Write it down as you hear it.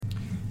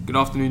Good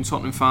afternoon,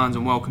 Tottenham fans,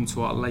 and welcome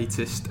to our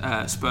latest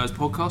Spurs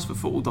podcast for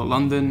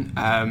Football.London.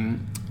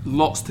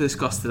 Lots to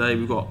discuss today.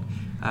 We've got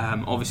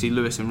obviously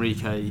Luis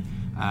Enrique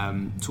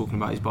talking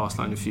about his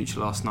Barcelona future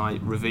last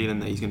night, revealing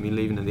that he's going to be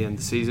leaving at the end of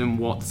the season.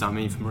 What does that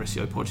mean for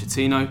Mauricio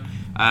Pochettino?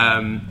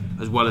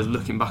 As well as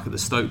looking back at the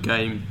Stoke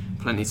game,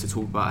 plenty to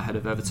talk about ahead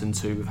of Everton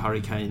 2 with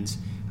Harry Kane's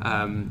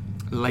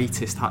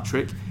latest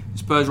hat-trick.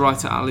 Spurs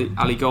writer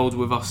Ali Gold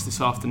with us this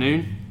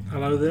afternoon.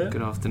 Hello there.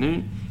 Good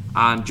afternoon.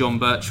 And John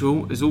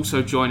Birchall is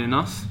also joining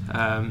us.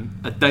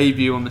 A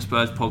debut on the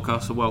Spurs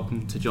podcast, so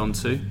welcome to John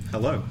too.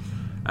 Hello.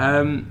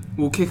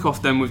 We'll kick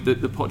off then with the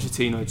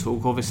Pochettino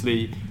talk.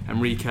 Obviously,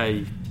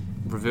 Enrique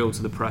revealed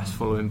to the press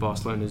following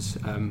Barcelona's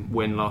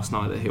win last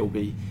night that he'll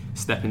be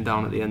stepping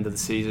down at the end of the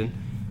season.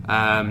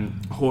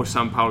 Jorge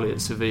Sampaoli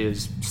at Sevilla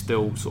is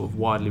still sort of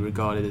widely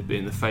regarded as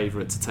being the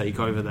favourite to take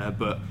over there,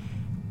 but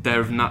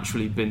there have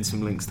naturally been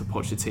some links to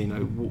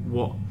Pochettino.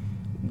 What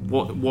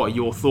are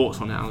your thoughts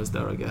on it,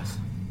 Alistair, I guess?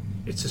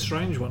 It's a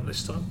strange one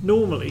this time.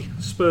 Normally,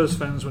 Spurs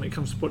fans, when it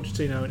comes to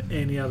Pochettino and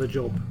any other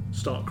job,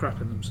 start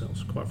crapping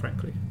themselves, quite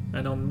frankly.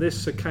 And on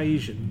this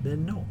occasion, they're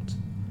not.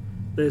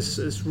 There's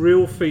this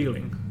real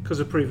feeling,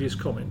 because of previous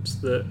comments,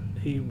 that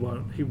he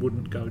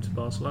wouldn't go to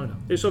Barcelona.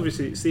 It's the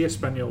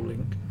Espanyol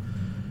link.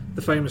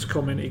 The famous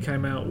comment he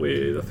came out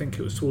with, I think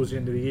it was towards the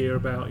end of the year,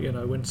 about,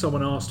 when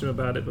someone asked him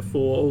about it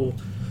before,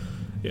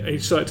 he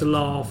started to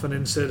laugh and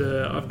then said,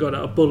 I've got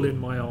a bull in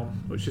my arm,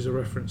 which is a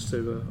reference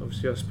to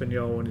obviously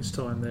Espanyol and his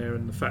time there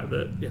and the fact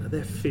that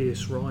they're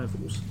fierce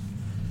rivals.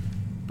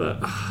 But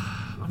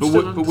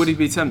would he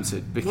be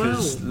tempted?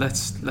 Because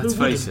let's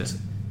face it.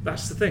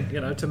 That's the thing,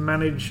 to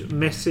manage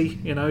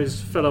Messi,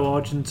 his fellow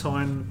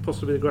Argentine,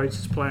 possibly the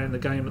greatest player in the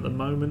game at the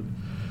moment,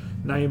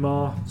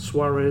 Neymar,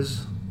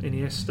 Suarez,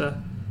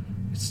 Iniesta.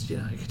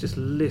 You could just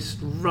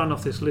run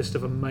off this list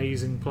of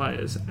amazing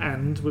players,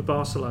 and with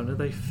Barcelona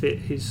they fit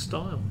his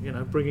style.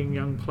 Bringing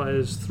young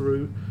players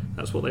through,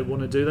 that's what they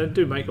want to do. They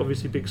do make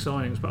obviously big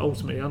signings, but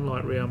ultimately,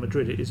 unlike Real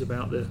Madrid, it is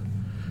about the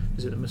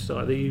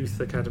youth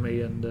academy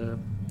and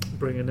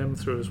bringing them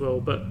through as well.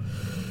 But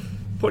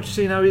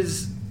Pochettino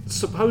is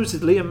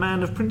supposedly a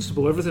man of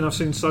principle. Everything I've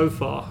seen so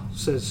far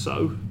says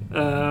so.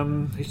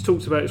 He's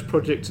talked about his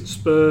project at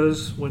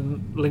Spurs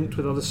when linked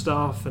with other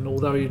staff, and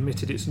although he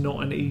admitted it's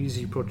not an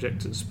easy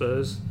project at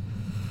Spurs,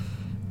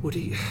 would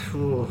he?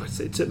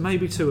 It's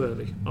maybe too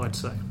early, I'd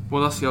say.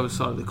 Well, that's the other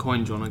side of the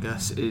coin, John, I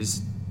guess,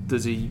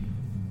 does he,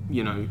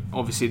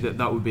 obviously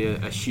that would be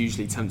a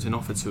hugely tempting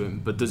offer to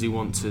him, but does he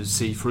want to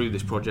see through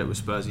this project with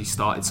Spurs? He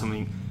started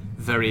something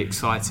very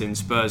exciting.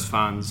 Spurs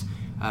fans,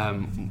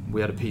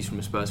 we had a piece from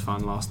a Spurs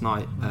fan last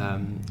night,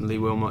 Lee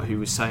Wilmot, who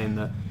was saying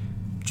that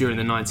during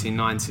the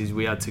 1990s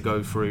we had to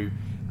go through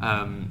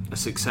a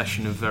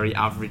succession of very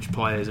average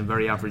players and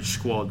very average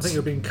squads. I think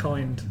you're being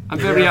kind. And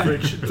very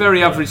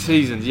average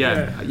seasons,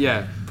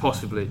 yeah,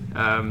 possibly.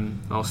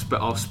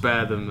 I'll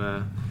spare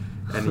them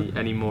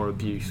any more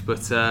abuse.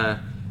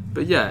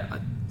 But yeah,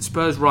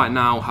 Spurs right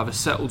now have a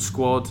settled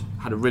squad.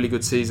 Had a really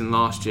good season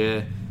last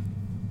year.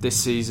 This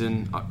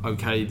season,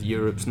 okay,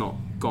 Europe's not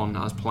gone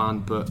as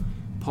planned, but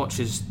Poch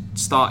has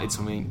started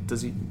something.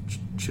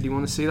 Should he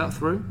want to see that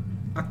through?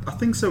 I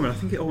think so, and I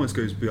think it almost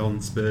goes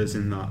beyond Spurs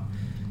in that,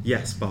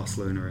 yes,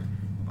 Barcelona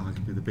are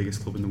arguably the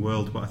biggest club in the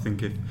world, but I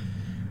think if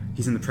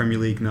he's in the Premier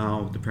League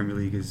now, the Premier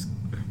League is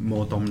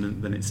more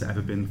dominant than it's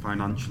ever been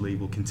financially,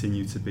 will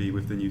continue to be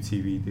with the new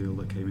TV deal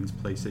that came into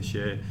place this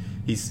year.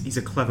 He's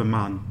a clever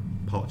man,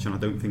 Poch, and I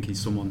don't think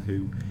he's someone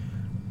who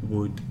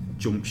would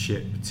jump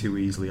ship too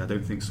easily. I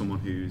don't think someone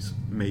who's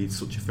made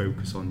such a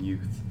focus on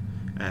youth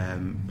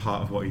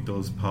part of what he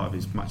does, part of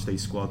his matchday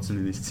squads and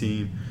in his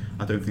team.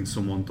 I don't think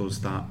someone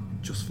does that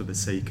just for the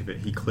sake of it.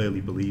 He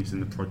clearly believes in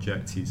the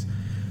project. He's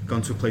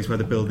gone to a place where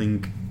they're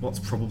building what's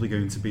probably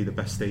going to be the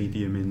best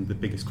stadium in the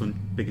biggest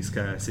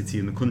city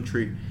in the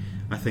country.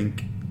 I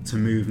think to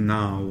move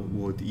now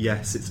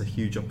yes, it's a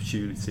huge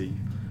opportunity,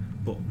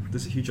 but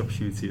there's a huge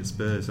opportunity at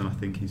Spurs, and I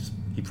think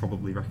he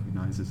probably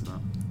recognises that.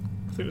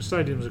 I think the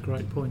stadium's a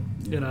great point.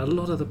 A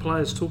lot of the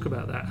players talk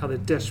about that, how they're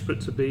desperate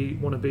to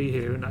want to be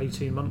here in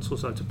 18 months or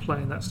so to play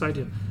in that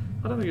stadium.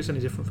 I don't think it's any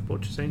different for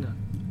Pochettino.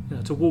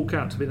 To walk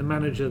out, to be the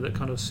manager that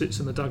kind of sits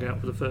in the dugout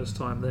for the first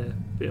time there,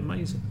 would be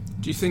amazing.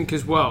 Do you think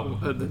as well,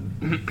 at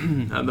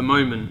the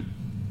moment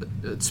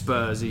at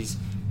Spurs, he's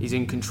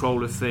in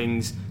control of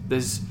things?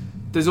 There's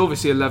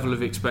obviously a level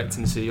of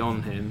expectancy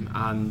on him,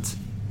 and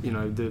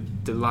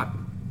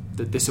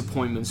the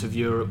disappointments of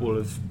Europe will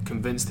have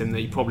convinced him that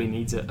he probably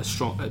needs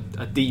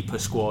a deeper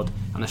squad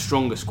and a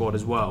stronger squad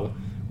as well.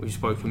 We've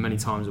spoken many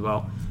times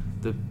about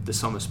the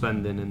summer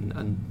spending,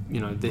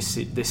 and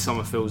this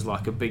summer feels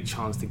like a big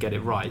chance to get it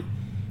right.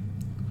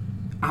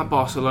 At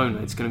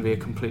Barcelona, it's going to be a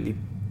completely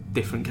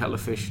different kettle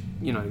of fish,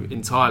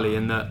 entirely,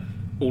 in that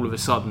all of a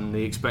sudden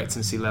the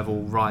expectancy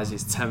level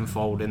rises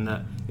tenfold, in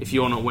that if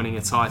you're not winning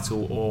a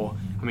title,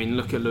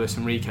 look at Luis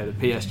Enrique, the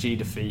PSG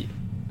defeat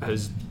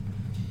has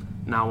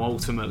now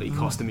ultimately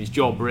cost him his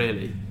job,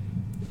 really.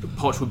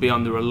 Poch would be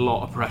under a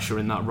lot of pressure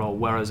in that role,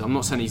 whereas I'm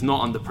not saying he's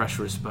not under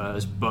pressure at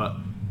Spurs, but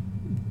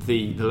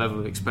the level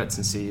of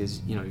expectancy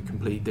is, you know,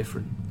 completely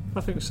different.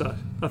 I think so.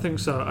 I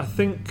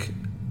think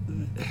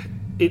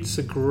it's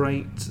a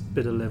great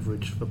bit of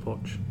leverage for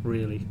Poch,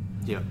 really.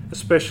 Yeah.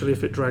 Especially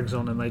if it drags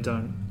on and they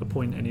don't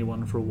appoint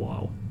anyone for a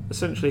while.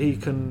 Essentially, he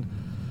can,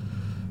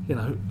 you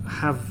know,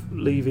 have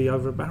Levy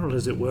over a barrel,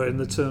 as it were, in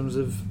the terms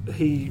of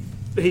he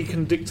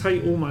can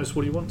dictate almost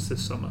what he wants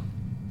this summer.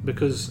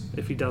 Because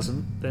if he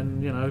doesn't,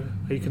 then, you know,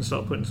 he can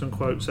start putting some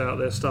quotes out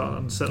there, start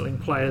unsettling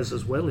players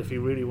as well if he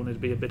really wanted to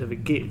be a bit of a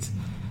git.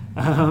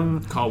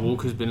 Kyle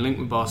Walker's been linked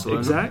with Barcelona.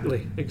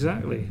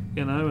 Exactly.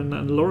 You know, and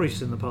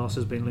Lloris in the past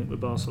has been linked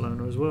with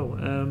Barcelona as well.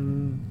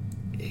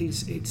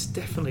 It's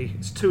definitely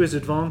to his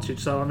advantage.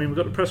 So I mean, we've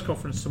got the press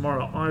conference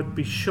tomorrow. I'd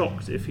be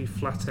shocked if he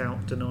flat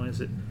out denies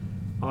it.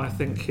 I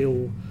think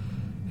he'll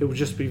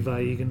just be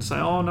vague and say,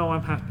 "Oh no,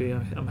 I'm happy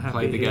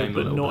Play the here," game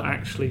but not bit.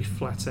 Actually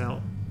flat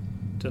out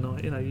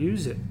deny. You know,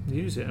 use it.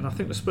 And I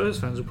think the Spurs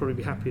fans will probably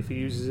be happy if he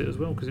uses it as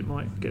well, because it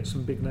might get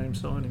some big name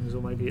signings,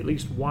 or maybe at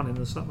least one in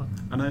the summer.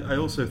 And I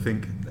also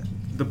think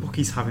the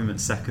bookies have him at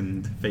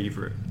second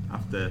favourite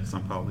after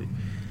Sampaoli.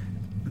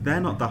 They're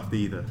not daft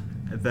either.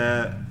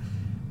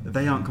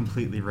 They aren't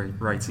completely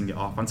writing it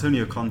off.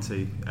 Antonio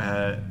Conte,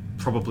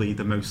 probably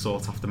the most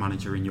sought after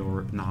manager in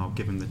Europe now,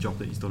 given the job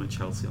that he's done at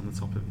Chelsea on the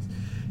top of his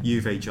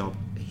Juve job.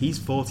 He's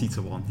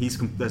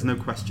 40-1. There's no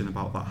question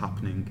about that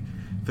happening.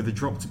 For the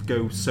drop to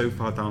go so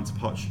far down to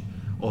Poch,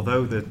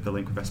 although the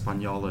link with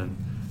Espanyol and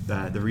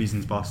the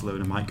reasons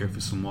Barcelona might go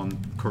for someone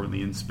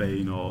currently in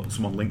Spain or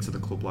someone linked to the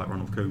club like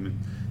Ronald Koeman,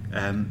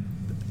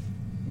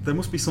 there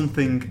must be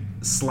something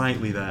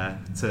slightly there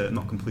to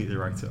not completely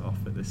write it off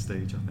at this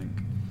stage, I think.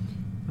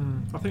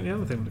 I think the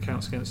other thing that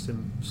counts against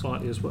him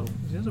slightly as well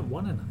is he hasn't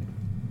won anything.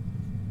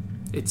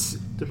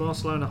 Do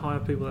Barcelona hire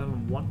people that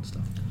haven't won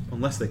stuff?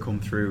 Unless they come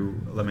through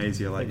La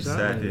Masia, like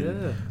exactly,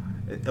 you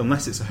said.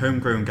 Unless it's a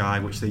homegrown guy,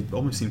 which they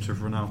almost seem to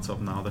have run out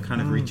of now. They're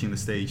kind of reaching the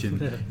stage in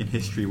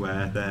history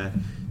where they're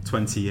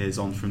 20 years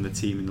on from the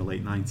team in the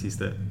late 90s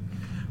that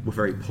were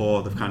very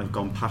poor. They've kind of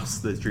gone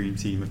past the dream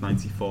team of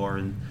 94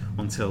 and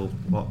until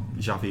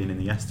Xavi and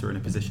Iniesta are in a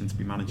position to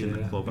be managing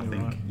the club. I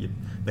think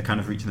they're kind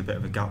of reaching a bit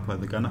of a gap where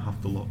they're going to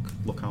have to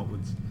look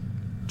outwards.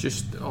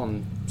 Just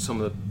on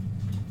some of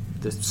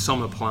the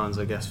summer plans,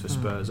 I guess, for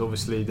Spurs.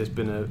 Obviously, there's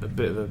been a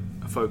bit of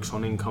a focus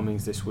on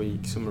incomings this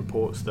week. Some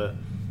reports that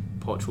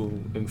Poch will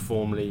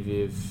inform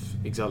Levy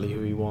of exactly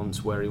who he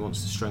wants, where he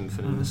wants to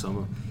strengthen in the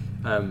summer.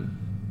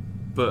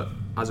 But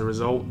as a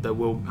result, there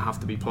will have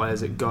to be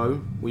players that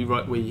go. We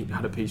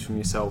had a piece from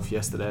yourself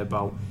yesterday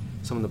about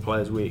some of the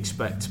players we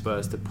expect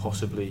Spurs to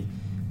possibly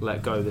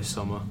let go this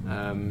summer.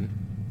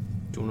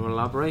 Do you want to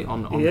elaborate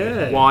on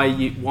why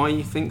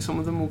you think some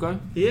of them will go?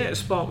 Yeah, it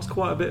sparks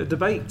quite a bit of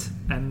debate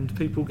and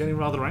people getting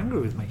rather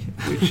angry with me,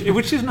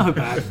 which is no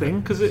bad thing,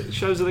 because it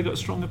shows that they've got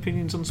strong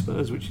opinions on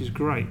Spurs, which is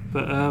great.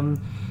 But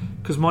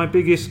because my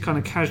biggest kind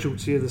of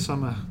casualty of the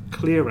summer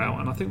clear out,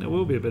 and I think there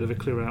will be a bit of a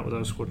clear out with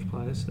those squad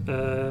players,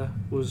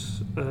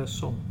 was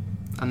Son.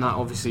 And that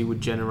obviously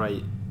would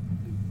generate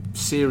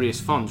serious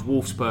funds.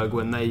 Wolfsburg,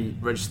 when they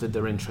registered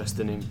their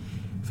interest in him,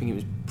 I think it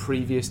was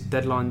previous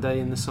deadline day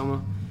in the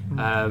summer,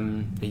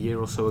 a year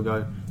or so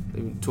ago,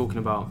 they were talking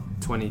about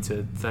 20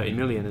 to 30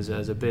 million as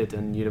a bid,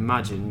 and you'd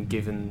imagine,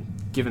 given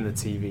the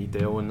TV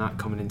deal and that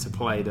coming into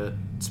play, that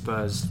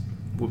Spurs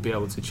would be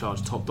able to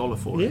charge top dollar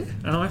for it. Yeah,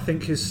 and I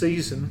think his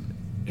season,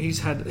 he's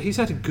had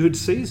a good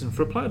season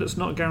for a player that's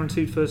not a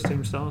guaranteed first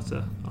team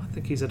starter. I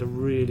think he's had a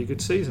really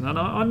good season, and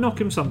I knock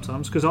him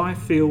sometimes because I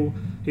feel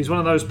he's one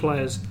of those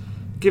players.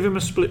 Give him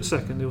a split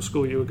second, he'll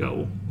score you a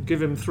goal.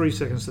 Give him 3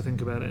 seconds to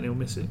think about it, and he'll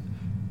miss it.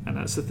 And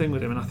that's the thing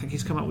with him. And I think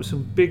he's come up with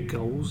some big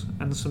goals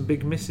and some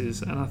big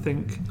misses. And I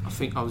think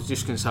I was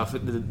just going to say, I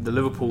think the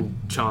Liverpool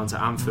chance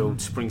at Anfield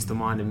springs to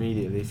mind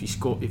immediately. If he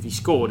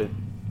scored it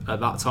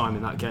at that time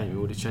in that game, it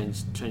would have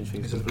changed things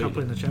there's completely. A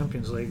couple in the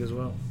Champions League as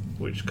well,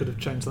 which could have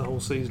changed the whole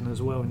season as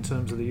well in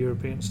terms of the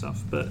European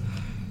stuff. But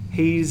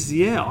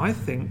I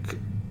think,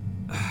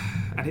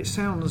 and it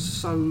sounds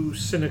so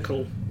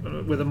cynical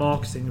with a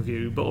marketing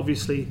view, but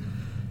obviously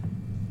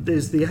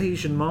there's the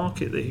Asian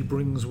market that he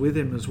brings with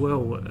him as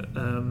well,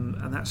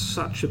 and that's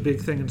such a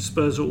big thing, and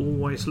Spurs are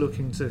always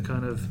looking to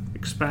kind of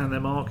expand their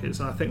markets,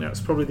 and I think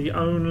that's probably the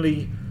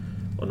only,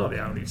 well, not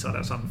the only side,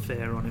 that's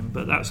unfair on him,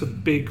 but that's a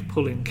big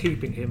pull in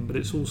keeping him, but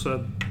it's also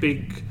a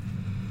big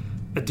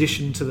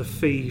addition to the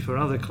fee for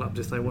other clubs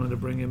if they wanted to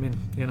bring him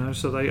in,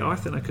 so I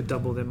think they could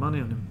double their money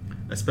on him.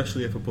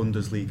 Especially if a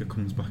Bundesliga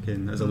comes back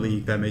in. As a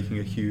league, they're making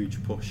a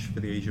huge push for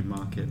the Asian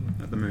market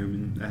at the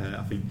moment.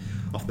 I think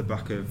off the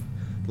back of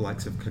the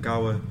likes of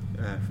Kagawa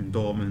from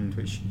Dortmund,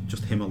 which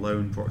just him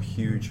alone brought a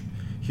huge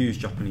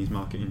Japanese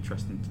market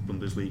interest into the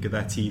Bundesliga.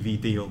 Their TV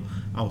deal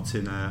out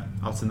in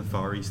the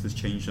Far East has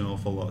changed an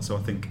awful lot, so I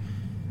think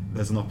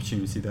there's an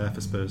opportunity there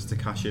for Spurs to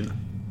cash in.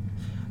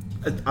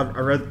 I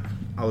read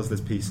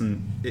Alasdair's piece,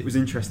 and it was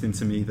interesting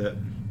to me that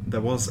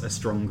there was a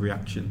strong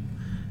reaction.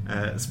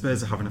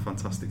 Spurs are having a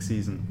fantastic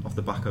season off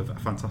the back of a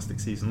fantastic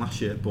season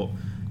last year, but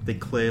they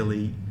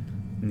clearly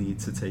need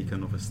to take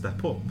another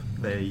step up.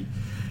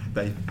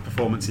 their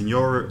performance in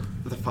Europe,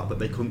 the fact that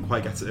they couldn't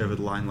quite get it over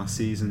the line last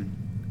season.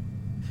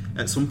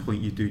 At some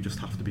point, you do just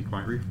have to be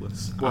quite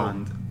ruthless. Well,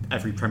 and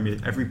every Premier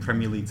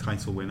League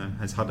title winner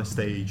has had a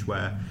stage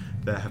where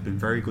there have been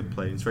very good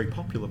players, very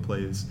popular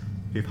players,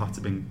 who've had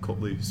to be cut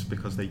loose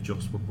because they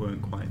just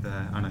weren't quite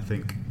there. And I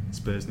think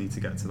Spurs need to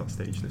get to that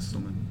stage this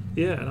summer.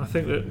 Yeah, and I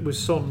think that with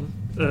Son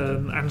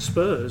and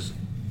Spurs,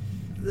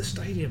 the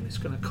stadium is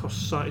going to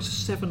cost.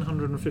 It's a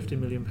 £750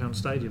 million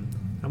stadium,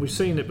 and we've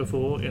seen it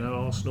before.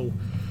 Arsenal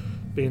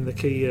being the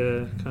key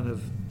kind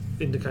of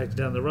indicator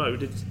down the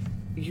road.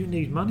 You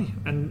need money,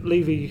 and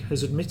Levy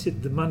has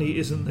admitted the money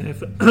isn't there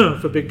for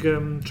for big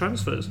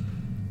transfers.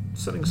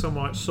 Selling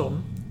someone like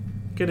Son,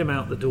 get him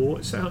out the door.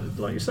 It sounds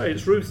like you say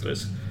it's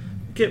ruthless.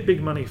 Get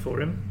big money for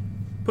him,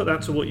 put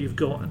that to what you've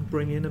got, and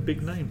bring in a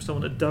big name,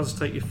 someone that does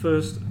take your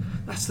first.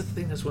 That's the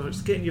thing as well.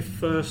 It's getting your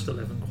first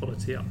 11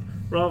 quality up,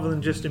 rather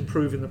than just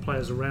improving the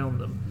players around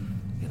them.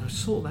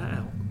 Sort that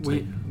out.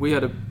 We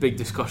had a big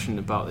discussion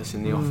about this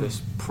in the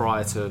office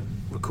prior to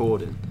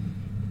recording.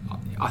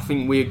 I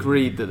think we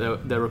agreed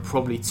that there are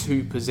probably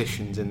two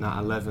positions in that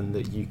 11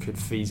 that you could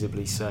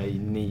feasibly say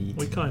need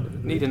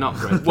an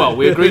upgrade. Well,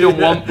 we agreed on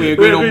one. We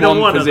agreed on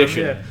one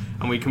position, them,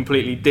 and we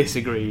completely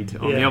disagreed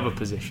on the other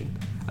position.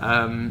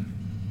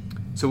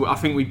 So I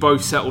think we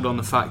both settled on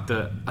the fact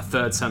that a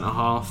third centre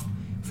half.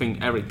 I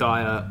think Eric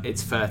Dyer,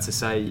 it's fair to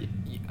say,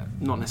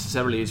 not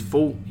necessarily his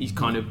fault. He's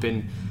kind of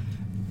been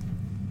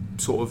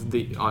sort of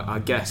I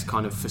guess,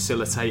 kind of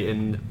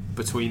facilitating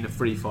between the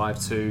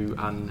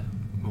 3-5-2 and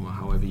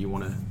however you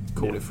want to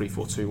call it,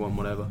 3-4-2-1,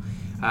 whatever,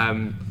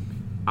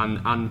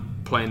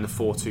 and playing the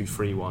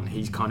 4-2-3-1.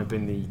 He's kind of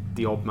been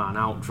the odd man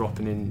out,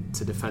 dropping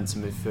into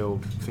defensive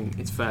midfield. I think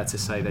it's fair to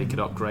say they could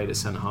upgrade at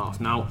centre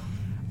half. Now,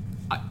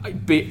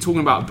 talking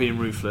about being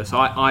ruthless,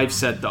 I've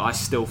said that I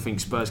still think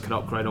Spurs could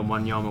upgrade on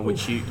Wanyama,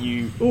 which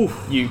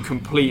you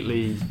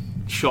completely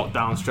shot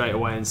down straight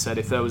away and said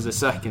if there was a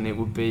second it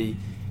would be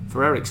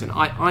for Eriksen.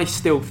 I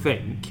still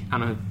think,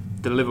 and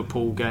the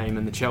Liverpool game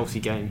and the Chelsea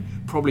game,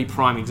 probably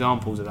prime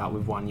examples of that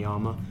with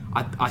Wanyama.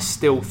 I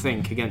still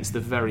think against the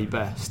very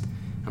best,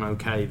 and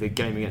okay, the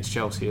game against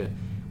Chelsea at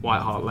White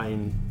Hart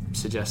Lane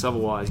suggests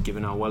otherwise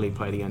given how well he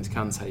played against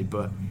Kante,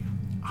 but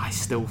I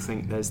still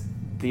think there's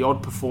the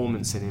odd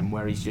performance in him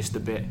where he's just a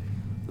bit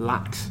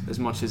lax as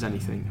much as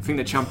anything. I think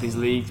the Champions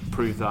League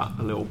proved that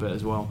a little bit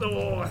as well.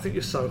 I think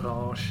you're so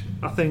harsh.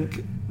 I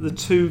think the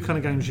two kind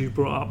of games you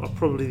brought up are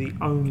probably the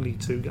only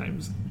two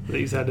games that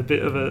he's had a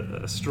bit of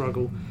a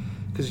struggle.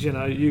 Because,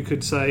 you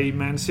could say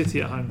Man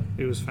City at home,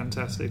 it was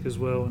fantastic as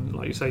well. And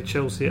like you say,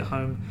 Chelsea at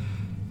home.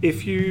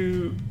 If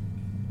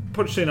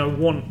Pochettino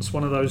wants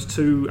one of those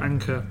two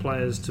anchor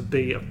players to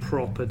be a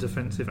proper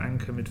defensive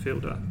anchor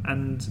midfielder,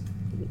 and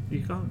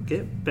you can't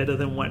get better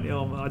than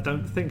Wanyama, I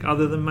don't think,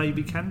 other than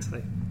maybe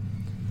Kante.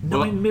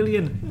 9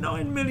 million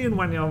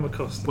Wanyama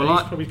cost. Well,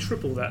 he's probably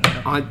triple that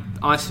now.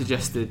 I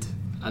suggested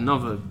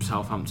another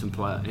Southampton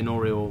player in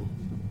Oriol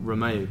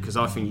Romeu, because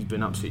I think he's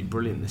been absolutely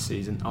brilliant this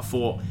season. I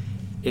thought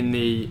in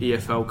the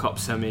EFL Cup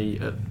semi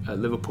at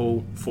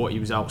Liverpool, thought he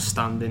was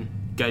outstanding,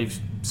 gave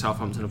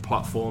Southampton a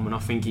platform, and I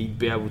think he'd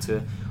be able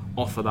to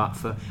offer that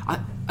for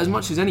as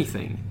much as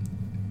anything.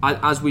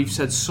 As we've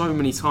said so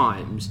many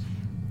times,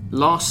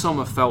 last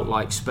summer felt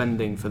like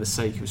spending for the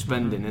sake of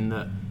spending, in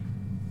that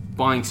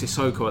buying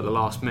Sissoko at the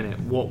last minute,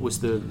 what was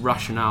the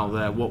rationale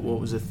there? What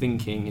was the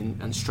thinking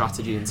and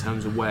strategy in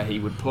terms of where he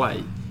would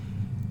play?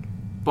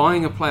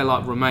 Buying a player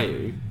like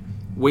Romeu,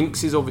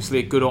 Winks is obviously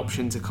a good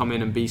option to come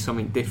in and be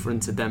something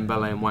different to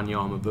Dembele and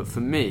Wanyama, but for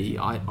me,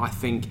 I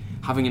think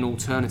having an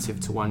alternative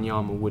to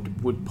Wanyama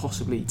would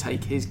possibly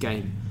take his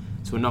game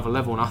to another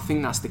level, and I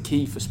think that's the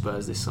key for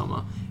Spurs this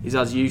summer, is,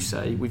 as you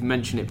say, we've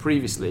mentioned it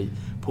previously,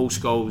 Paul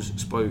Scholes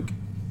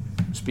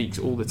speaks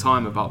all the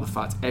time about the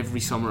fact every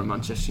summer at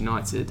Manchester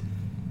United,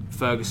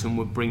 Ferguson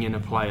would bring in a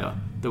player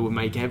that would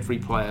make every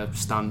player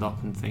stand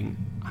up and think,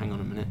 hang on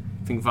a minute.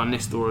 I think Van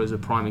Nistelrooy is a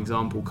prime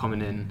example,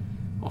 coming in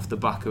off the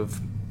back of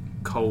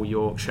Cole,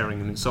 York,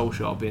 Sheringham and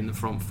Solskjaer being the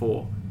front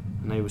four,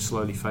 and they were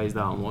slowly phased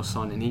out, and what a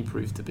signing he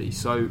proved to be.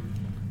 So,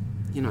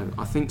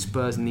 I think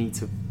Spurs need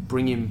to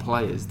bring in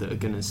players that are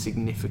going to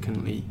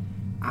significantly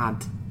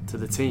add to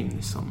the team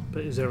this summer.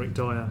 But is Eric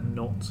Dyer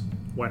not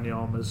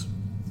Wanyama's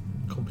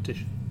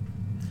competition?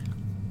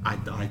 I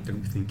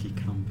don't think he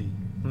can be.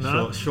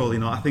 No? Surely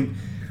not. I think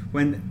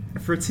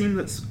for a team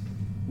that's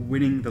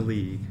winning the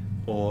league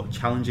or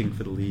challenging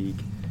for the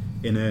league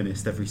in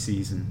earnest every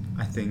season,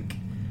 I think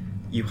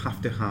you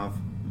have to have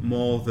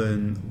more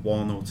than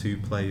one or two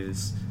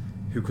players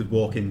who could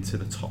walk into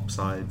the top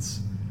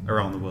sides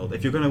around the world.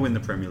 If you're going to win the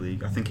Premier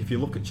League, I think if you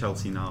look at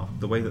Chelsea now,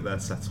 the way that they're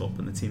set up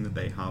and the team that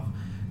they have,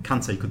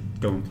 Kante could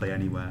go and play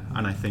anywhere.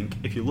 And I think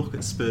if you look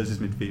at Spurs'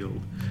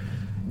 midfield,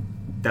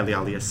 Dele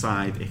Alli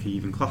aside, if he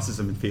even classes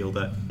a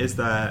midfielder, is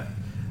there...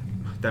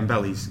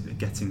 Dembele's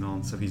getting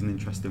on, so he's an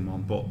interesting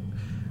one, but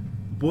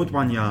would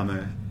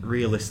Wanyama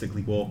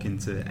realistically walk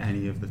into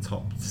any of the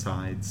top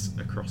sides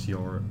across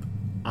Europe?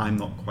 I'm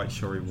not quite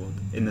sure he would.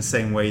 In the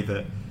same way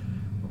that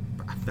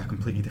they're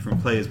completely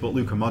different players, but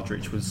Luka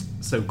Modric was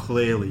so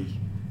clearly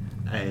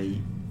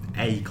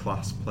a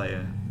class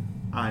player,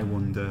 I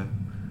wonder,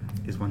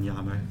 is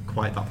Wanyama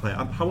quite that player?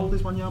 How old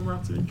is Wanyama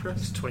out of interest?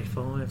 He's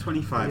 25.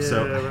 25. Yeah,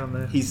 so around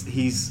there.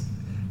 He's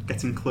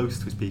getting close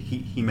to his peak.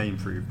 He may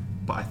improve,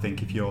 but I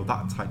think if you're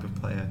that type of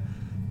player,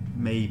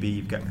 maybe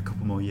you get a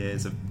couple more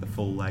years of the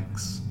full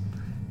legs.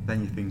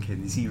 Then you're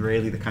thinking, is he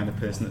really the kind of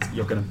person that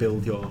you're going to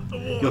build your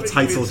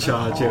title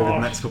charge over the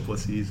next couple of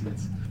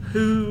seasons?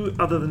 Who,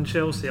 other than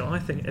Chelsea, I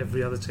think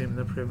every other team in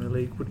the Premier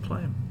League would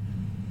play him.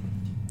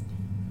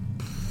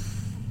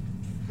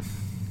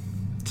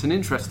 It's an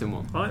interesting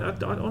one. I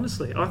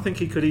honestly, I think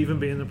he could even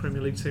be in the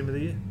Premier League Team of the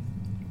Year.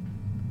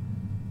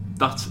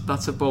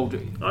 That's a bold.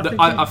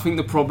 I think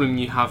the problem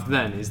you have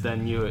then is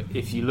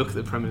if you look at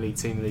the Premier League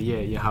Team of the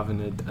Year, you're having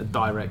a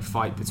direct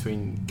fight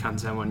between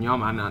Kante and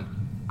Wanyama, and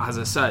as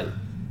I say,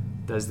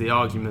 there's the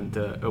argument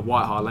that at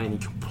White Hart Lane he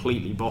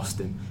completely bossed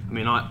him. I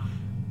mean,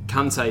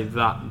 Kante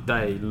that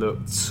day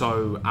looked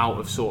so out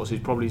of sorts.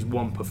 It's probably his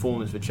one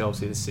performance for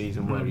Chelsea this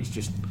season where he's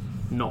just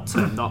not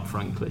turned up,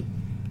 frankly.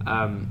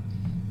 We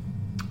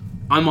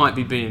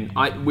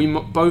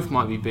both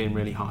might be being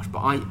really harsh,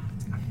 but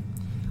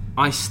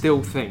I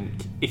still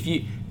think if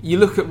you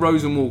look at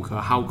Rose and Walker,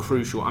 how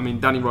crucial. I mean,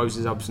 Danny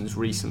Rose's absence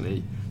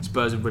recently,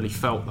 Spurs have really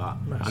felt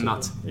that, massively,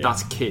 and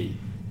that's key.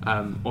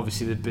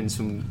 Obviously, there's been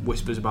some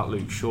whispers about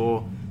Luke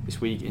Shaw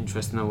this week.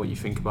 Interested to know what you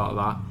think about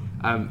that.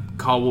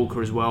 Kyle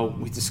Walker as well.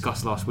 We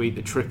discussed last week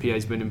that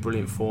Trippier's been in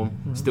brilliant form.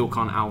 Still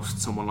can't oust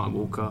someone like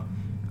Walker.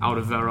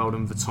 Alderweireld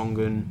and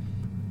Vertonghen,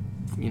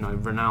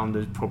 renowned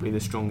as probably the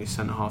strongest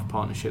centre-half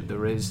partnership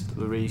there is.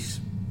 Lloris,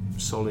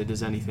 solid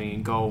as anything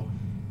in goal.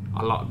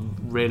 I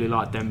really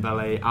like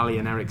Dembele, Ali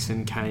and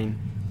Eriksen, Kane.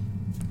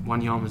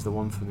 Wanyama's the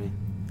one for me.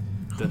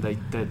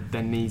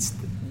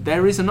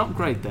 There is an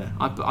upgrade there.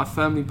 I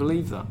firmly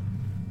believe that.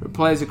 There are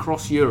players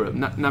across Europe.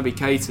 Naby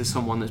Keita,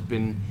 someone that's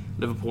been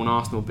Liverpool and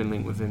Arsenal have been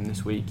linked with him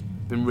this week.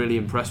 Been really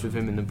impressed with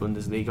him in the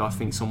Bundesliga. I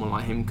think someone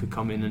like him could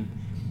come in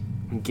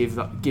and give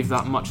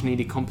that much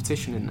needed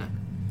competition in there.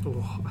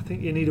 Oh, I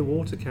think you need a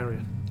water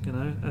carrier.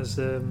 As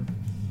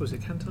was it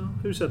Kantar?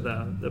 Who said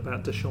that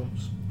about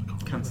Deschamps?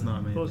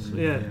 Cantona,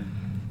 maybe. Yeah.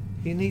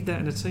 You need that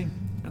in a team,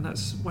 and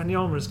that's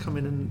Wanyama has come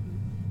in and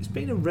it's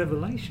been a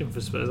revelation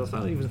for Spurs. I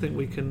don't even think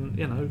we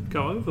can,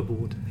 go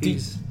overboard.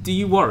 Do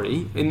you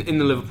worry in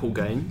the Liverpool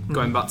game,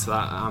 going back to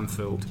that at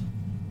Anfield,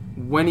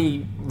 when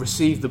he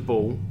received the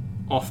ball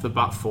off the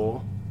back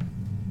four?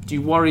 Do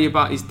you worry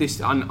about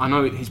I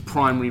know his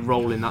primary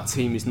role in that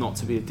team is not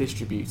to be a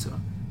distributor,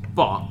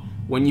 but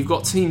when you've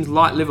got teams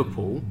like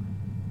Liverpool,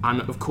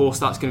 and of course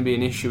that's going to be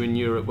an issue in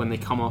Europe when they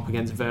come up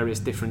against various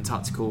different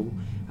tactical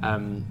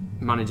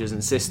managers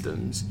and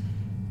systems,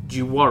 do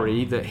you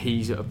worry that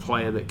he's a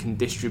player that can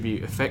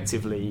distribute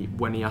effectively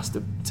when he has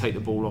to take the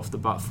ball off the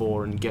back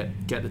four and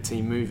get the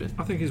team moving?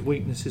 I think his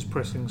weakness is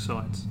pressing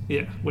sides.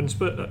 Yeah, when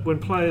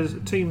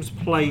teams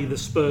play the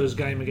Spurs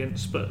game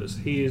against Spurs,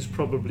 he is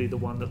probably the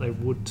one that they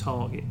would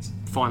target.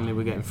 Finally,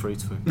 we're getting through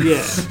to him.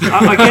 Yeah,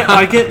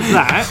 I get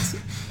that.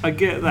 I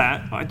get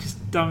that. I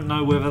just don't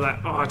know whether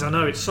that. I don't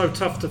know. It's so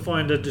tough to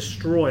find a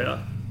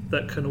destroyer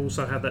that can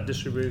also have that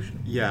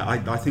distribution. Yeah,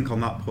 I think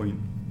on that point,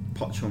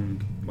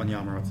 Pochung,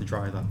 Wanyama had to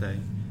dry that day.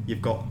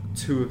 You've got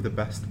two of the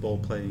best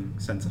ball-playing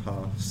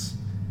centre-halves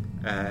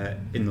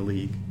in the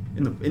league,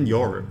 in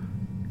Europe,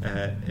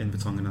 in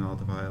Vertonghen and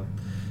Alderweireld.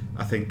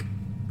 I think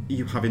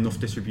you have enough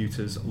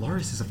distributors.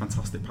 Lloris is a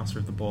fantastic passer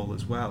of the ball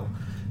as well.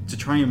 To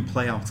try and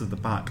play out of the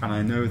back, and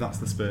I know that's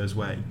the Spurs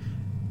way,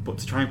 but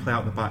to try and play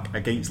out the back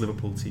against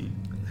Liverpool team,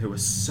 who are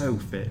so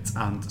fit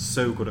and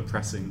so good at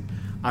pressing,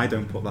 I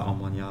don't put that on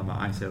Wanyama.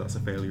 I say that's a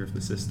failure of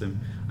the system.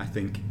 I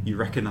think you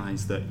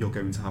recognise that you're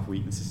going to have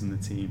weaknesses in the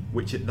team,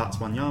 that's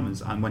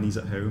Wanyama's, and when he's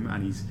at home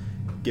and he's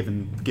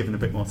given a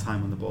bit more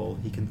time on the ball,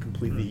 he can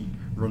completely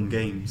run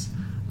games.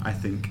 I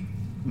think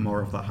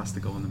more of that has to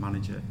go on the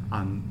manager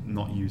and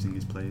not using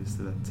his players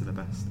to the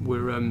best.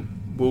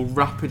 We'll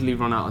rapidly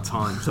run out of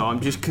time, so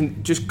I'm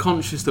just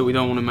conscious that we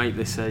don't want to make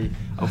this a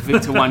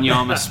Victor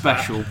Wanyama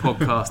special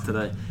podcast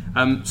today.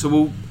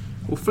 So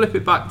we'll flip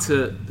it back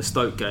to the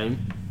Stoke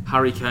game.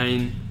 Harry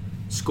Kane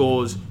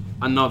scores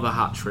another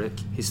hat-trick,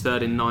 his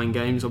third in 9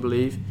 games, I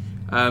believe.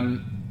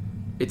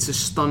 It's a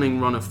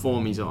stunning run of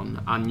form he's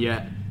on, and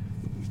yet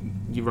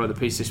you wrote the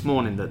piece this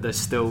morning that there's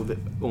still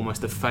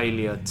almost a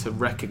failure to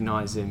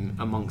recognise him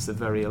amongst the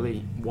very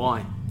elite.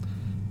 Why?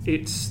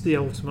 It's the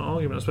ultimate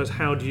argument, I suppose.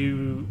 How do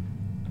you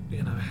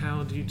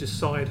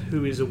decide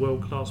who is a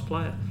world-class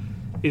player?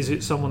 Is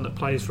it someone that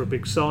plays for a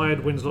big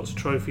side, wins lots of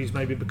trophies,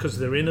 maybe because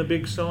they're in a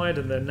big side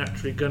and they're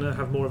naturally going to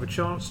have more of a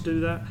chance to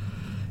do that?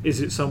 Is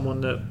it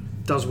someone that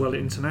does well at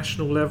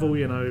international level,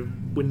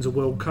 wins a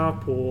World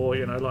Cup, or,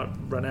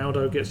 like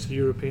Ronaldo gets to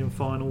European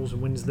finals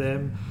and wins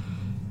them?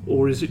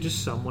 Or is it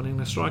just someone in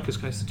a striker's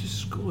case that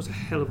just scores a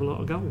hell of a lot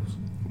of goals?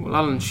 Well,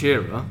 Alan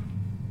Shearer,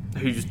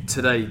 who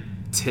today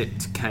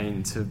tipped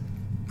Kane to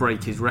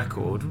break his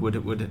record, would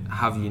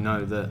have you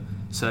know that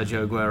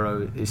Sergio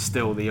Aguero is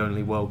still the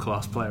only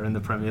world-class player in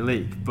the Premier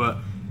League. But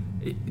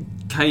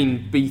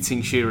Kane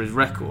beating Shearer's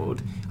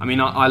record. I mean,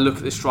 I look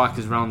at the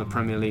strikers around the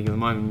Premier League at the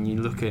moment, and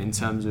you look at it in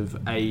terms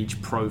of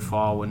age,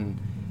 profile, and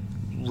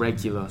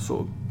regular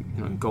sort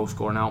of goal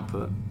scoring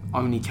output.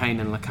 Only Kane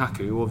and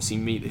Lukaku, who obviously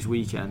meet this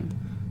weekend,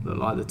 look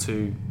like the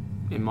two,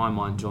 in my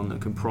mind, John,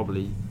 that can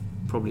probably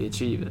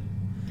achieve it.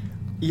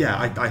 Yeah,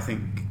 I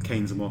think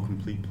Kane's a more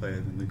complete player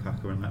than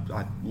Lukaku, and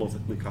I love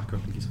Lukaku. I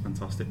think he's a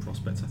fantastic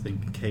prospect. I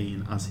think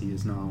Kane, as he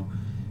is now,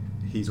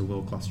 he's a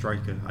world-class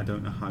striker. I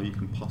don't know how you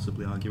can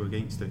possibly argue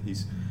against it.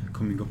 He's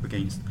coming up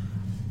against,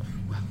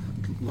 well,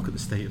 look at the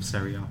state of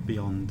Serie A,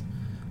 beyond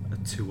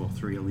 2 or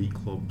 3 elite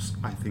clubs.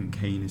 I think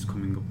Kane is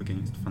coming up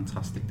against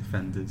fantastic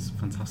defenders,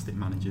 fantastic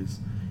managers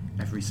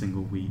every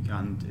single week,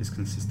 and is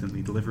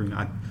consistently delivering.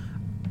 I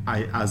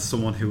as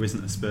someone who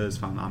isn't a Spurs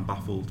fan, I'm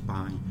baffled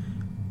by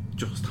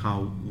just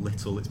how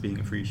little it's being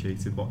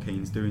appreciated what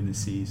Kane's doing this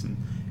season.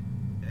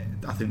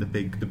 I think the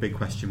big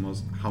question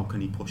was, how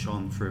can he push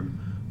on from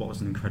what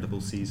was an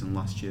incredible season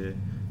last year?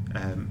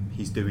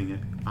 He's doing it,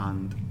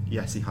 and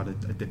yes, he had a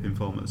dip in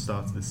form at the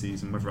start of the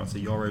season, whether that's a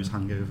Euros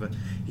hangover.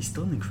 He's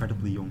still an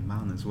incredibly young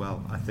man as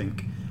well. I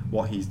think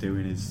what he's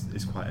doing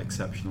is quite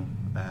exceptional,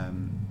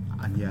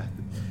 and yeah,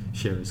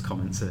 Shearer's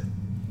comments are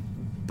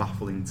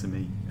baffling to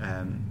me.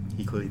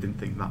 He clearly didn't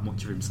think that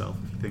much of himself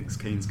if he thinks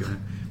Kane's going to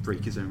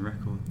break his own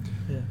record.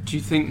 Yeah. Do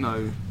you think,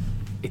 though,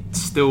 it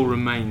still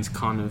remains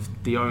kind of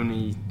the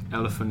only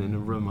elephant in the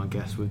room, I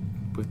guess, with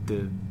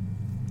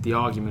the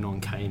argument on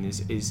Kane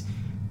is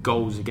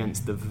goals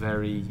against the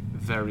very,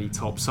 very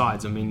top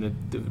sides? I mean,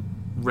 the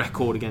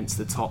record against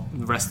the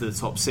rest of the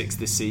top 6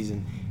 this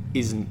season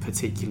isn't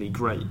particularly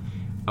great.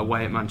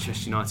 Away at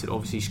Manchester United,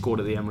 obviously he scored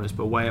at the Emirates,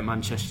 but away at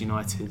Manchester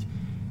United,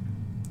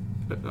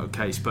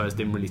 okay, Spurs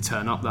didn't really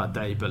turn up that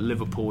day, but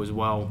Liverpool as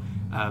well,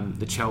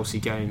 the Chelsea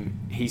game,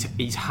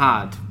 he's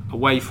had,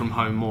 away from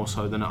home more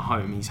so than at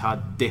home, he's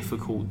had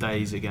difficult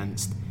days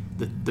against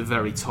the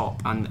very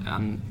top,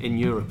 and in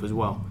Europe as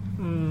well.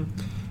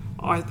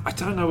 I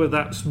don't know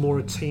whether that's more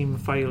a team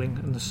failing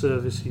and the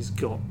service he's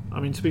got. I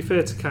mean, to be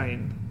fair to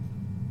Kane,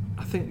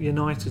 I think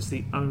United's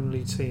the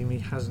only team he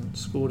hasn't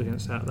scored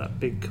against out of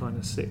that big kind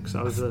of 6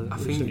 over I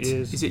think recent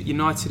years. Is it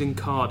United and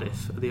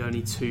Cardiff are the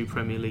only 2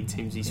 Premier League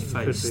teams he's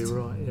faced? Could be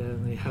right, yeah,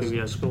 and he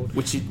hasn't scored.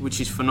 Which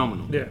is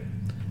phenomenal. Yeah,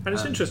 and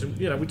it's interesting.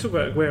 We talk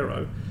about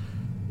Aguero.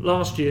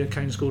 Last year,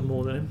 Kane scored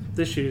more than him.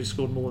 This year, he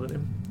scored more than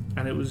him,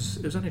 and it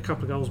was only a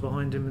couple of goals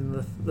behind him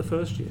in the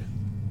first year.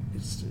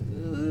 It's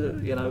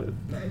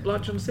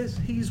like John says,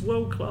 he's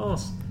world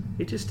class.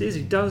 He just is.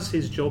 He does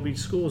his job. He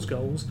scores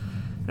goals.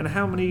 And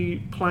how many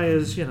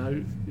players,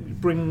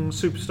 bring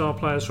superstar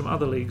players from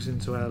other leagues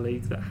into our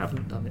league that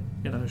haven't done it?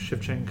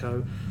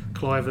 Shevchenko,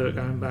 Kluivert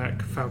going back,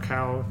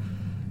 Falcao.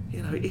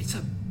 It's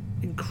an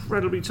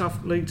incredibly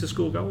tough league to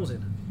score goals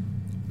in.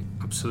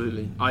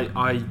 Absolutely.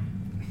 I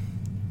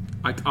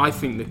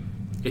think that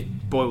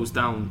it boils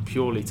down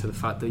purely to the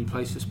fact that he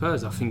plays for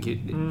Spurs. I think it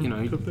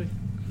could be.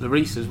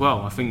 Lloris as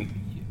well. I think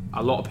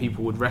a lot of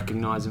people would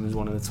recognise him as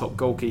one of the top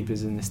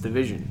goalkeepers in this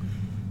division,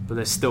 but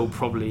there's still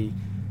probably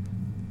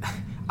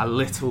a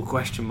little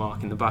question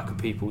mark in the back of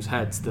people's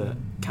heads that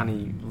can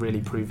he really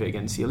prove it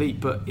against the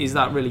elite? But is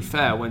that really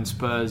fair when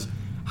Spurs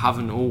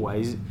haven't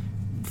always,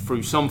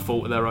 through some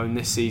fault of their own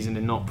this season,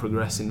 in not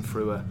progressing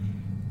through a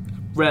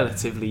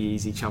relatively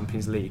easy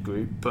Champions League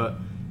group, but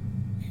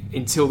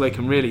until they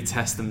can really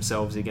test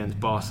themselves against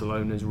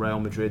Barcelona's,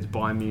 Real Madrid's,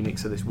 Bayern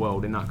Munich's of this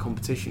world in that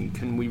competition,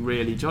 can we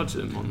really judge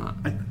them on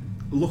that?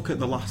 Look at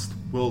the last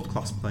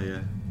world-class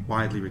player,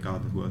 widely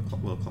regarded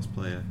world-class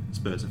player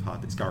Spurs have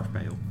had. It's Gareth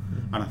Bale.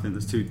 And I think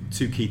there's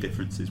two key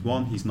differences.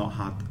 One, he's not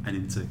had an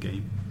Inter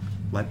game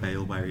like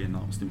Bale where he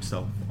announced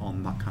himself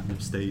on that kind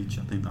of stage.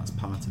 I think that's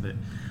part of it.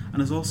 And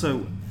there's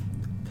also,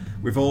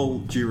 with all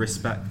due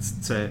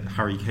respect to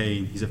Harry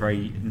Kane, he's a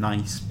very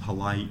nice,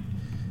 polite,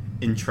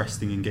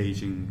 interesting,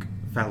 engaging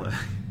fella.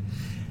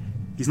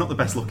 He's not the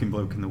best looking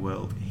bloke in the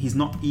world. He's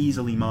not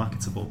easily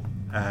marketable.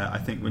 I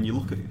think when you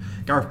look at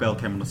Gareth Bale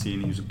came on the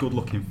scene, he was a good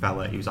looking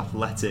fella, he was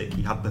athletic,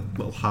 he had the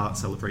little heart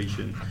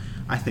celebration.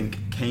 I think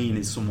Kane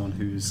is someone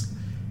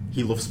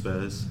he loves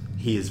Spurs.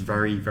 He is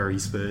very, very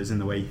Spurs in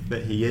the way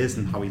that he is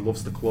and how he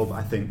loves the club.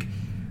 I think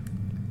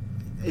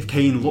if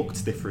Kane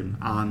looked different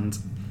and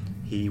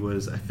he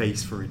was a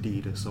face for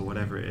Adidas or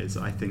whatever it is,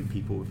 I think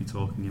people would be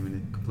talking him in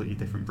a completely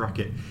different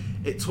bracket.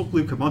 It took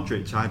Luka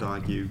Modric, I'd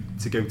argue,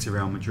 to go to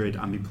Real Madrid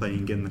and be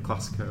playing in the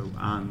Clásico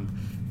and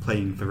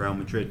playing for Real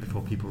Madrid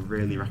before people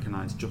really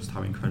recognised just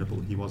how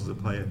incredible he was as a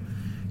player.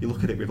 You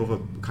look at it with other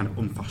kind of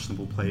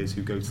unfashionable players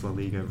who go to La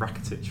Liga,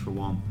 Rakitic for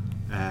one,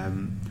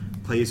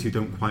 players who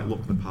don't quite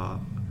look the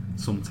part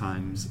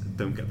sometimes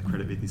don't get the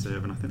credit they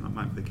deserve, and I think that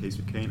might be the case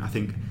with Kane. I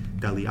think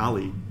Dele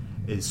Alli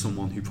is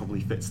someone who probably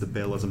fits the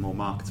bill as a more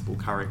marketable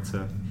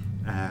character.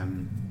 I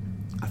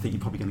think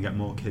you're probably going to get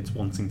more kids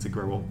wanting to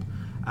grow up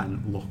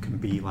and look and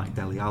be like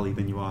Dele Alli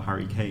than you are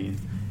Harry Kane.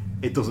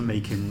 It doesn't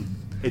make him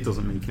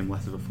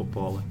less of a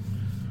footballer.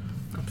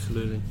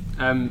 Absolutely.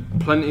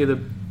 Plenty of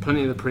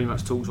the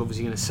pre-match talks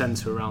obviously going to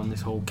centre around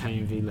this whole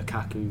Kane v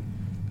Lukaku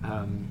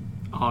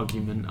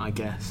argument, I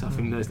guess. I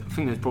think there's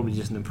probably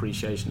just an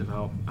appreciation of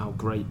how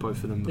great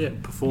both of them are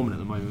performing at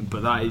the moment.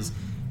 But that is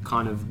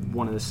kind of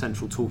one of the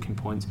central talking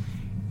points.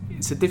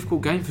 It's a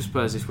difficult game for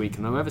Spurs this week,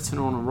 and though Everton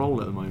are on a roll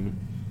at the moment.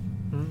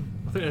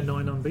 I think they're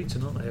 9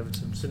 unbeaten, aren't they,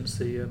 Everton, since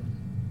the...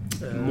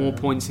 more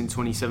points in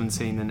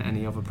 2017 than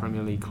any other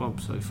Premier League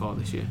club so far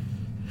this year.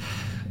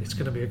 It's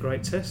going to be a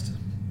great test.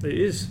 It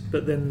is,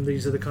 but then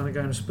these are the kind of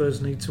games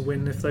Spurs need to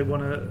win if they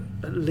want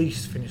to at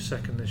least finish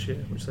second this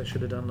year, which they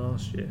should have done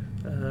last year.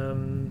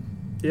 And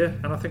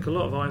I think a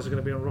lot of eyes are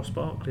going to be on Ross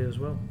Barkley as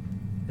well.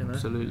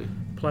 Absolutely.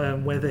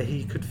 Playing whether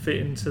he could fit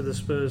into the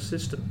Spurs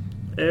system.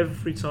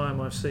 Every time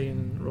I've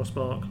seen Ross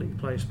Barkley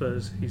play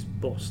Spurs, he's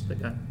bossed the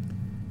game.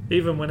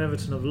 Even when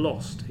Everton have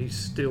lost, he's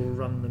still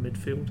run the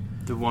midfield.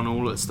 The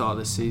 1-1 at the start of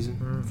this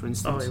season, for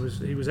instance.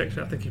 He was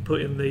actually. I think he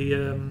put in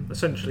the.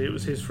 Essentially, it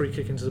was his free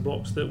kick into the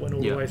box that went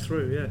all the way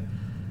through. Yeah.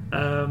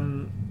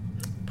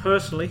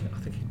 Personally, I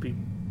think he'd be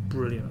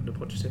brilliant under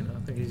Pochettino.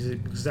 I think he's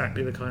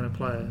exactly the kind of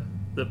player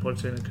that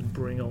Pochettino can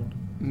bring on.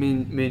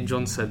 Me and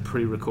John said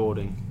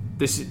pre-recording.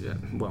 This is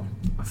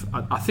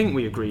I think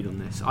we agreed on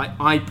this.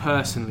 I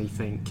personally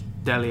think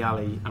Dele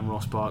Alli and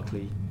Ross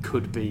Barkley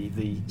could be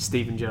the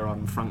Steven Gerrard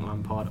and Frank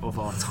Lampard of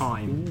our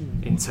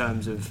time in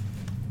terms of.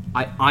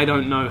 I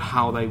don't know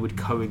how they would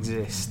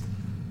coexist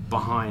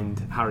behind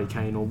Harry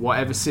Kane or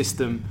whatever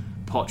system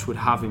Poch would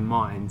have in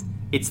mind.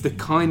 It's the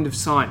kind of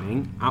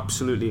signing,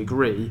 absolutely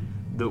agree,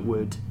 that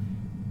would,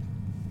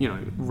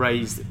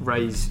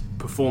 raise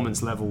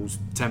performance levels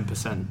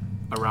 10%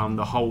 around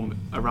the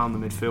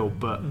midfield.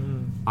 But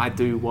I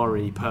do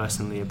worry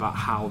personally about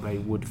how they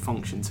would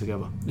function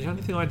together. The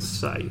only thing I'd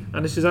say,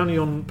 and this is only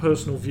on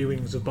personal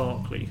viewings of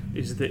Barkley,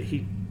 is that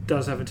he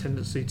does have a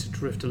tendency to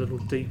drift a little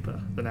deeper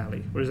than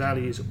Ali, whereas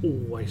Ali is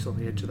always on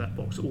the edge of that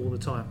box all the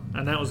time.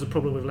 And that was the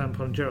problem with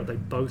Lampard and Gerrard. They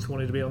both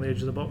wanted to be on the edge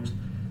of the box.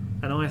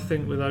 And I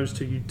think with those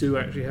two, you do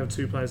actually have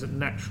two players that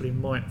naturally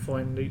might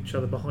find each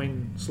other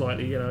behind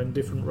slightly, in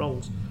different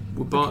roles.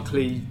 With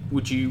Barkley,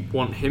 would you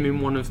want him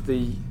in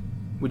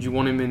would you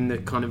want him in the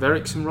kind of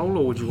Eriksen role,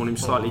 or would you want him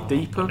slightly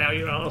deeper? Now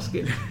you're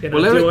asking.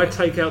 Do I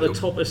take out the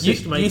top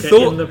assist maker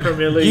in the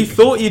Premier League? You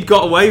thought you'd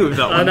got away with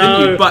that one,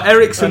 didn't you? But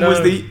Eriksen was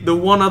the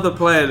one other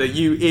player that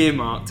you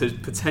earmarked as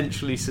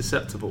potentially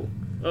susceptible.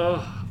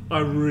 Oh, I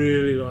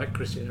really like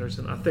Christian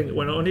Eriksen. I think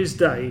when on his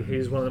day,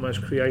 he's one of the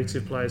most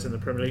creative players in the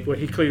Premier League, where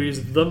he clearly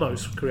is the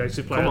most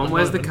creative player. Come on,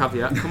 where's the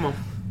caveat? Come on.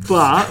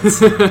 But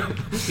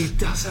he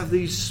does have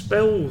these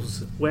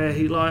spells where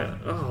he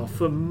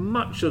for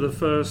much of the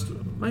first,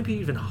 maybe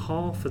even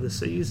half of the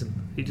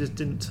season, he just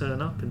didn't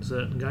turn up in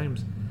certain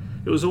games.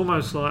 It was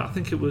almost like, I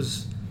think it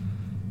was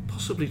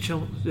possibly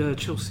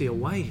Chelsea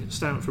away at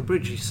Stamford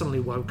Bridge, he suddenly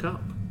woke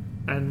up.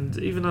 And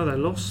even though they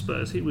lost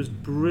Spurs, he was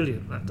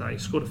brilliant that day. He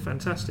scored a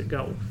fantastic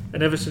goal.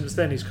 And ever since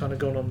then, he's kind of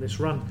gone on this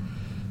run.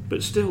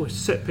 But still, his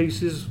set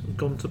pieces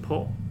gone to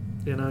pot.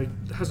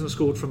 Hasn't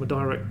scored from a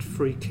direct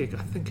free kick. I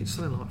think it's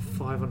something like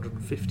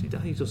 550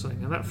 days or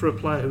something. And that for a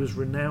player who was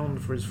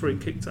renowned for his free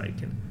kick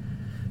taking.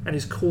 And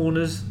his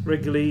corners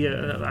regularly.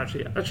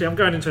 Actually, I'm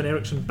going into an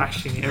Eriksen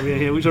bashing area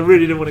here, which I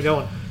really didn't want to go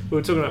on. We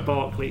were talking about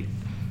Barkley.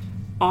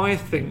 I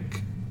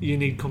think you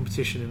need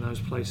competition in those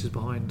places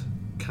behind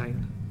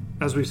Kane.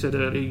 As we said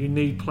earlier, you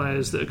need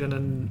players that are going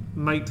to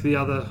make the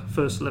other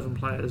first 11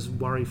 players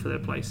worry for their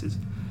places.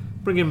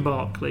 Bring in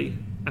Barkley.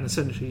 And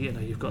essentially,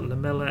 you've got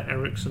Lamela,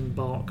 Eriksen,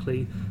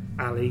 Barkley,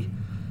 Ali,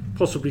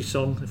 possibly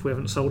Son, if we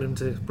haven't sold him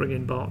to bring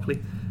in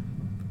Barkley.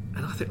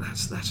 And I think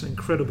that's an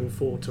incredible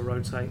forward to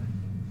rotate.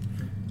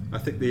 I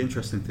think the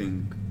interesting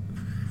thing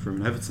from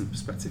an Everton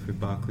perspective with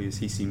Barkley is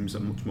he seems a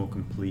much more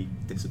complete,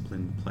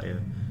 disciplined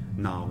player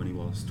now than he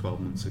was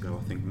 12 months ago.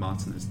 I think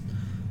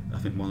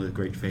one of the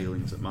great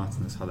failings that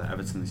Martinez had at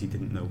Everton is he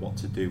didn't know what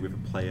to do with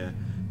a player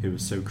who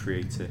was so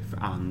creative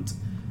and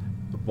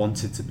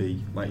wanted to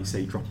be, like you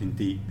say, dropping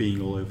deep,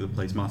 being all over the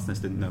place. Martinez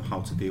didn't know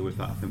how to deal with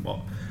that. I think what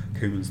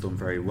Koeman's done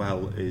very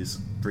well is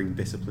bring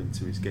discipline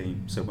to his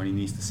game. So when he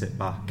needs to sit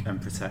back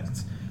and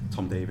protect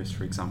Tom Davies,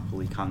 for example,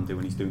 he can do,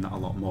 and he's doing that a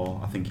lot more.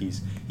 I think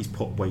he's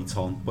put weight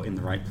on, but in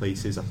the right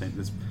places. I think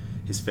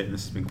his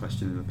fitness has been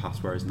questioned in the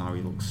past, whereas now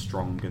he looks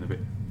strong and a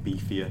bit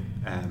beefier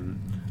and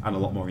a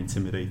lot more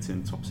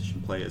intimidating to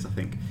opposition players. I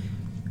think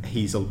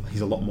he's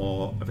a lot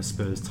more of a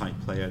Spurs type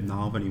player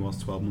now than he was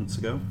 12 months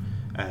ago.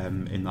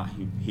 In that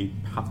he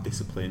had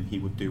discipline, he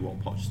would do what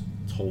Poch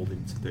told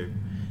him to do.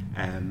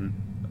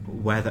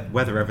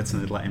 Whether Everton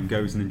had let him go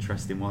is an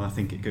interesting one. I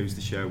think it goes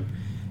to show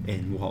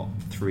in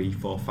 3,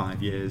 4,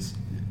 5 years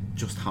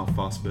just how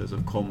far Spurs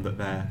have come, that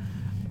they're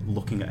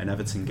looking at an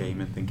Everton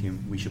game and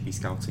thinking we should be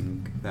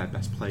scouting their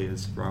best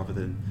players rather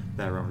than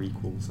they're our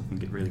equals. I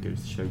think it really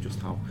goes to show just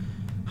how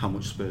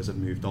much Spurs have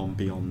moved on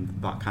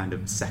beyond that kind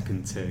of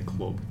second tier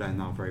club. They're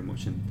now very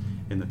much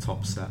in the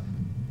top set.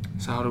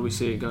 So how do we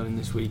see it going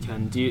this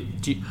weekend?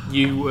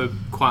 You were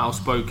quite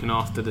outspoken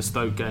after the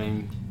Stoke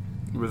game,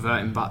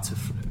 reverting back to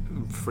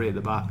three at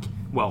the back.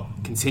 Well,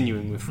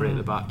 continuing with three at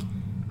the back.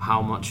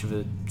 How much of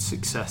a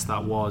success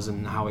that was,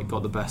 and how it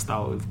got the best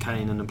out of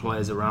Kane and the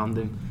players around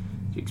him.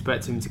 Do you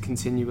expect him to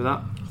continue with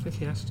that? I think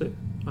he has to.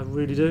 I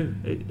really do.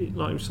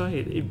 Like you say,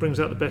 it brings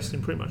out the best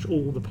in pretty much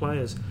all the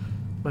players.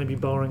 Maybe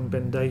barring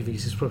Ben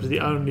Davies is probably the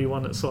only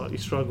one that slightly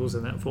struggles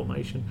in that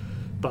formation.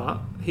 But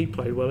he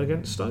played well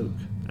against Stoke.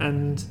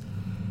 And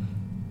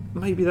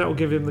maybe that will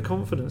give him the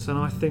confidence. And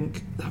I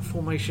think that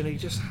formation, he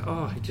just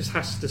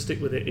has to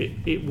stick with it.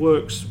 It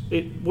works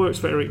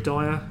for Eric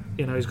Dyer.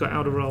 You know, he's got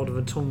Alderweireld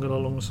and Vertonghen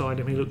alongside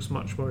him. He looks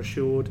much more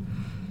assured.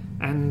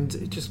 And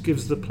it just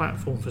gives the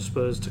platform for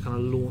Spurs to kind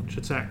of launch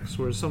attacks.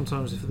 Whereas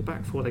sometimes if the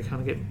back four, they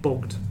kind of get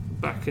bogged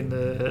back end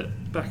of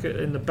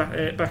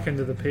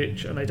the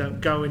pitch and they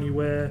don't go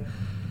anywhere.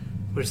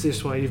 Whereas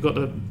this way, you've got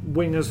the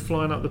wingers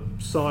flying up the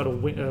side or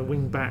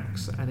wing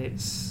backs, and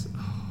it's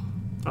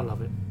I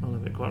love it. I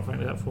love it, quite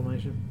frankly, that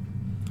formation.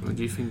 What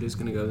do you think is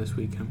going to go this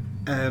weekend?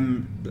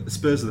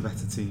 Spurs are the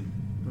better team.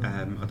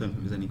 I don't think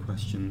there's any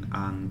question,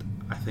 and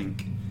I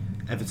think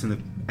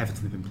Everton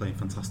have been playing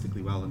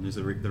fantastically well, and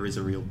there is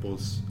a real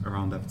buzz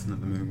around Everton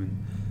at the moment.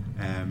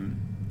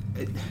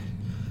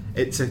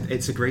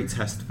 It's a great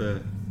test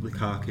for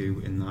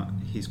Lukaku in that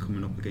he's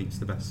coming up against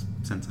the best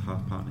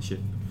centre-half partnership.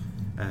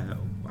 I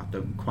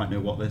don't quite know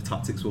what their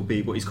tactics will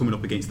be, but he's coming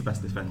up against the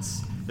best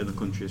defence in the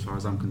country as far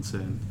as I'm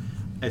concerned.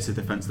 It's a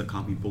defence that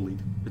can't be bullied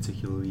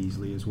particularly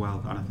easily as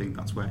well, and I think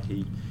that's where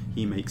he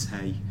makes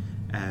hay.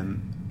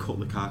 Cut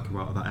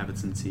Lukaku out of that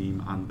Everton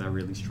team, and they're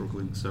really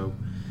struggling. So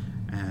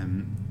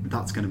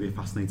that's going to be a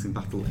fascinating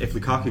battle. If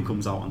Lukaku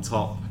comes out on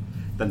top,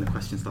 then the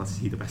question starts: is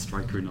he the best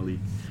striker in the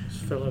league?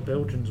 His fellow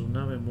Belgians will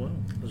know him well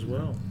as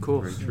well. Of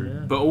course, very true.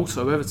 Yeah. But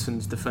also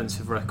Everton's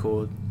defensive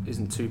record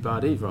isn't too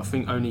bad either. I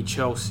think only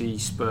Chelsea,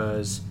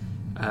 Spurs,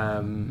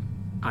 and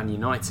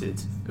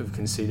United have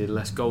conceded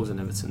less goals than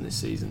Everton this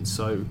season.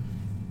 So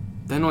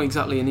they're not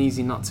exactly an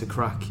easy nut to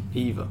crack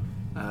either.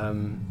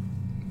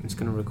 It's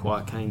going to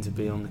require Kane to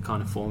be on the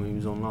kind of form he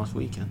was on last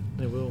weekend.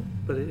 They will,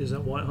 but it is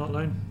at White Hart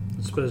Lane.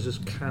 The Spurs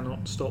just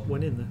cannot stop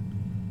winning there.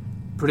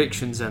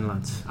 Predictions then,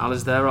 lads. Oh,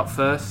 Alistair up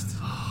first.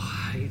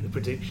 I hate the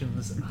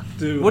predictions. I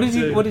do. What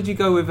did you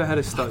go with ahead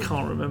of I Stoke?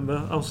 can't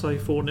remember. I'll say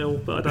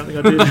 4-0, but I don't think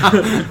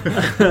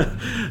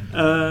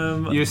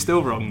I did. You're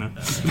still wrong now.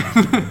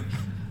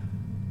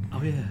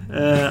 Oh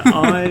yeah.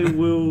 I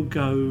will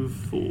go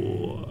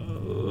for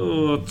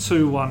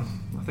 2-1.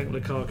 I think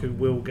Lukaku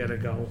will get a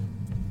goal.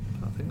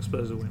 I think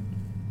Spurs will win.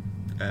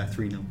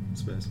 3-0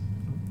 Spurs.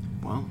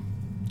 Well,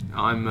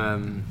 I'm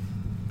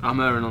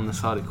erring on the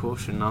side of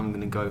caution. I'm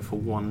going to go for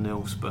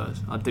 1-0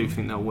 Spurs. I do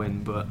think they'll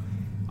win, but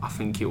I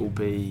think it will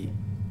be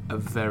a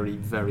very,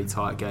 very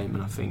tight game,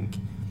 and I think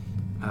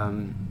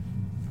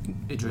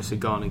Idrissa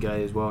Gana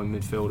Gueye as well in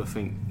midfield. I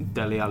think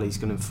Dele Alli's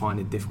going to find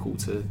it difficult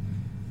to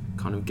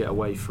kind of get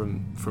away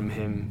from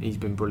him. He's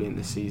been brilliant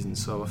this season,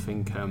 so I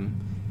think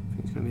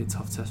it's going to be a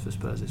tough test for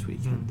Spurs this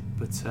weekend.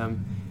 But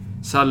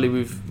sadly,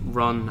 we've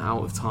run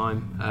out of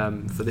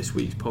time for this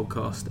week's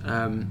podcast.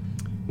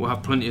 We'll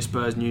have plenty of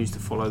Spurs news to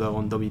follow though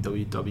on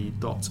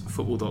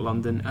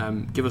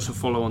www.football.london. Give us a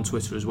follow on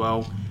Twitter as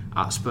well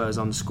at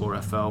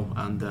Spurs_FL,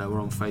 and we're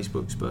on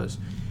Facebook, Spurs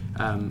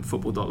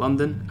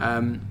football.london.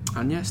 And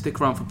yeah, stick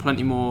around for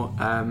plenty more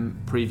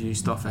preview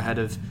stuff ahead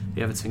of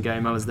the Everton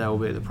game. Alasdair will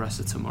be at the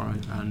presser tomorrow,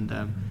 and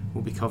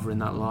we'll be covering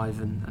that live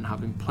and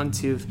having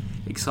plenty of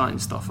exciting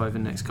stuff over the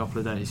next couple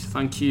of days.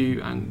 Thank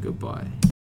you and goodbye.